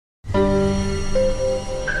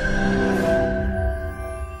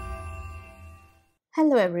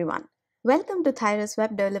Hello everyone, welcome to Thyros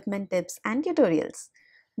Web Development Tips and Tutorials.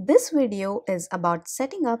 This video is about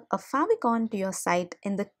setting up a favicon to your site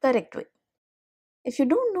in the correct way. If you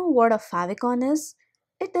don't know what a favicon is,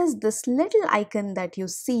 it is this little icon that you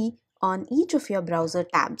see on each of your browser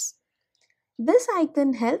tabs. This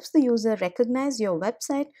icon helps the user recognize your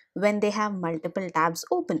website when they have multiple tabs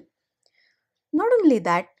open. Not only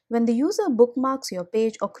that, when the user bookmarks your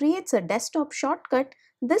page or creates a desktop shortcut,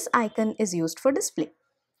 this icon is used for display.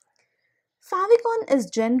 Favicon is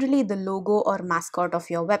generally the logo or mascot of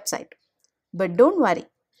your website. But don't worry,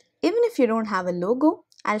 even if you don't have a logo,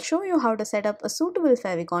 I'll show you how to set up a suitable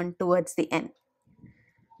favicon towards the end.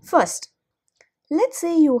 First, let's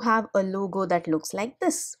say you have a logo that looks like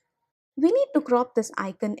this. We need to crop this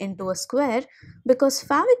icon into a square because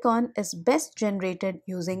favicon is best generated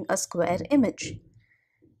using a square image.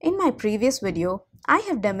 In my previous video, I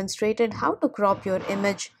have demonstrated how to crop your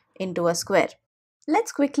image into a square.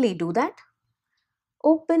 Let's quickly do that.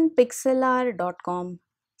 Open pixlr.com/e.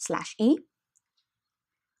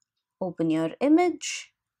 Open your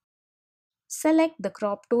image. Select the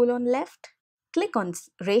crop tool on left. Click on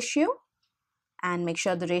ratio and make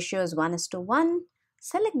sure the ratio is 1:1.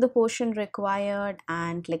 Select the portion required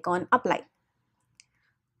and click on apply.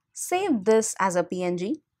 Save this as a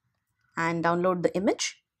PNG and download the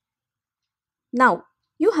image. Now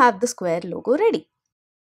you have the square logo ready.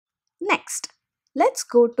 Next, let's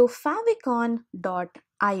go to favicon.io.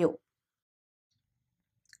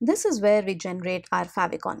 This is where we generate our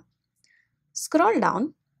favicon. Scroll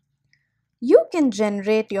down. You can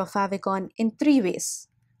generate your favicon in 3 ways: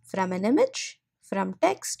 from an image, from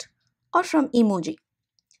text, or from emoji.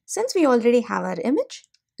 Since we already have our image,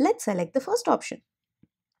 let's select the first option.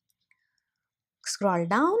 Scroll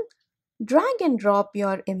down, drag and drop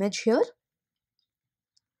your image here.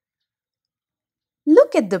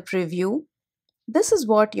 Look at the preview. This is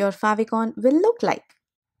what your favicon will look like.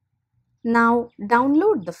 Now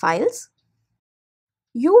download the files.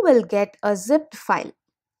 You will get a zipped file.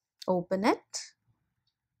 Open it.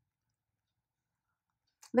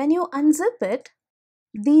 When you unzip it,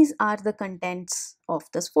 these are the contents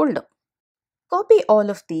of this folder. Copy all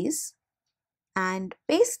of these and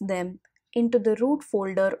paste them into the root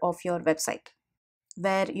folder of your website,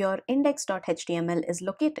 where your index.html is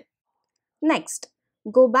located. Next,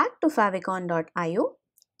 go back to favicon.io,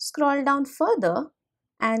 scroll down further,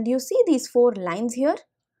 and you see these 4 lines here.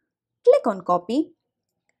 Click on copy,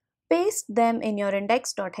 paste them in your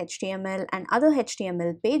index.html and other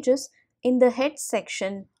HTML pages in the head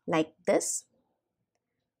section like this,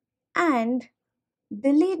 and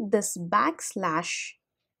delete this backslash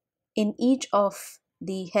in each of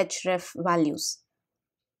the href values.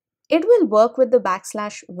 It will work with the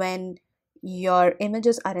backslash when your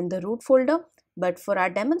images are in the root folder, but for our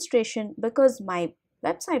demonstration, because my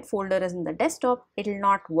website folder is in the desktop, it will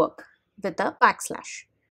not work with a backslash.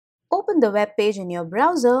 Open the web page in your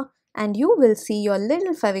browser and you will see your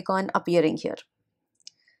little favicon appearing here.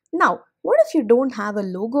 Now, what if you don't have a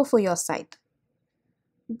logo for your site?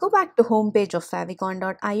 Go back to homepage of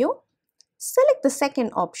favicon.io, select the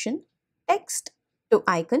second option, text to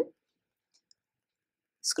icon.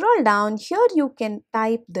 Scroll down, here you can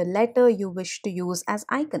type the letter you wish to use as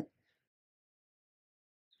icon.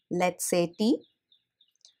 Let's say T.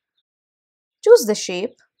 Choose the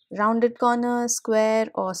shape, rounded corner,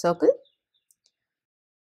 square or circle.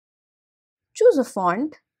 Choose a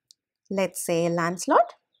font, let's say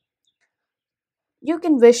Lancelot. You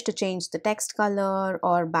can wish to change the text color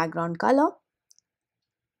or background color.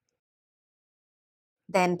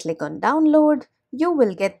 Then click on download. You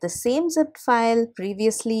will get the same zipped file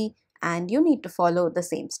previously and you need to follow the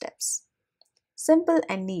same steps. Simple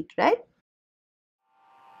and neat, right?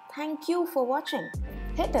 Thank you for watching.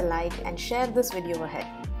 Hit a like and share this video ahead.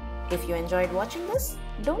 If you enjoyed watching this,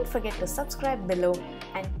 don't forget to subscribe below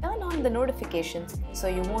and turn on the notifications so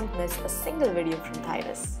you won't miss a single video from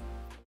Thyros.